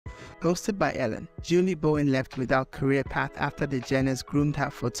Hosted by Ellen, Julie Bowen left without career path after DeGeneres groomed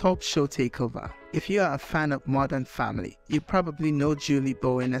her for talk show takeover. If you are a fan of Modern Family, you probably know Julie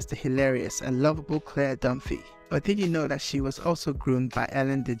Bowen as the hilarious and lovable Claire Dunphy. But did you know that she was also groomed by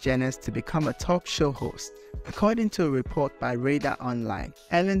Ellen DeGeneres to become a talk show host? According to a report by Radar Online,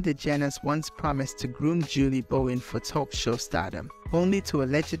 Ellen DeGeneres once promised to groom Julie Bowen for talk show stardom, only to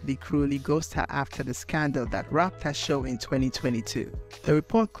allegedly cruelly ghost her after the scandal that wrapped her show in 2022. The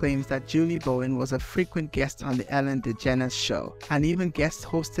report claims that Julie Bowen was a frequent guest on the Ellen DeGeneres show and even guest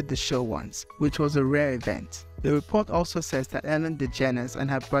hosted the show once, which was a rare event. The report also says that Ellen DeGeneres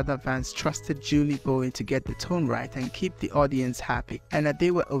and her brother Vance trusted Julie Bowen to get the tone right and keep the audience happy, and that they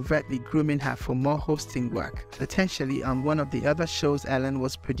were overtly grooming her for more hosting work, potentially on one of the other shows Ellen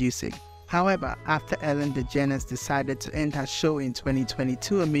was producing. However, after Ellen DeGeneres decided to end her show in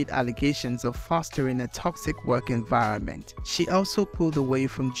 2022 amid allegations of fostering a toxic work environment, she also pulled away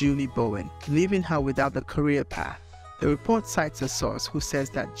from Julie Bowen, leaving her without a career path. The report cites a source who says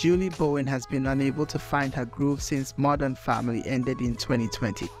that Julie Bowen has been unable to find her groove since Modern Family ended in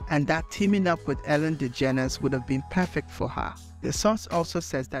 2020, and that teaming up with Ellen DeGeneres would have been perfect for her. The source also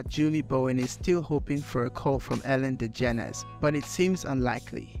says that Julie Bowen is still hoping for a call from Ellen DeGeneres, but it seems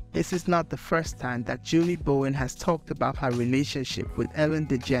unlikely. This is not the first time that Julie Bowen has talked about her relationship with Ellen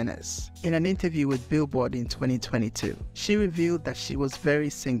DeGeneres. In an interview with Billboard in 2022, she revealed that she was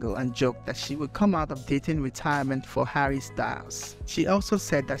very single and joked that she would come out of dating retirement for Harry Styles. She also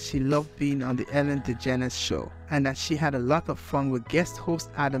said that she loved being on the Ellen DeGeneres show and that she had a lot of fun with guest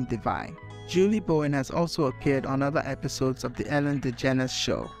host Adam Devine. Julie Bowen has also appeared on other episodes of the Ellen DeGeneres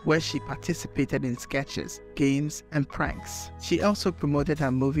show, where she participated in sketches, games, and pranks. She also promoted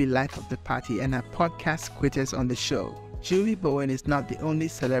her movie Life of the Party and her podcast Quitters on the show. Julie Bowen is not the only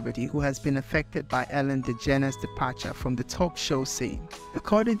celebrity who has been affected by Ellen DeGeneres' departure from the talk show scene.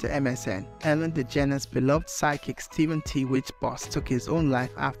 According to MSN, Ellen DeGeneres' beloved sidekick Stephen T. Witch Boss took his own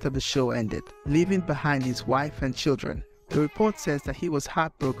life after the show ended, leaving behind his wife and children. The report says that he was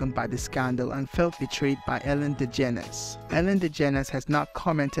heartbroken by the scandal and felt betrayed by Ellen DeGeneres. Ellen DeGeneres has not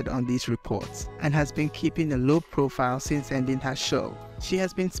commented on these reports and has been keeping a low profile since ending her show. She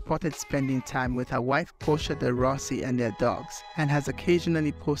has been spotted spending time with her wife Portia de Rossi and their dogs, and has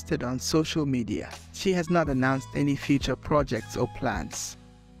occasionally posted on social media. She has not announced any future projects or plans.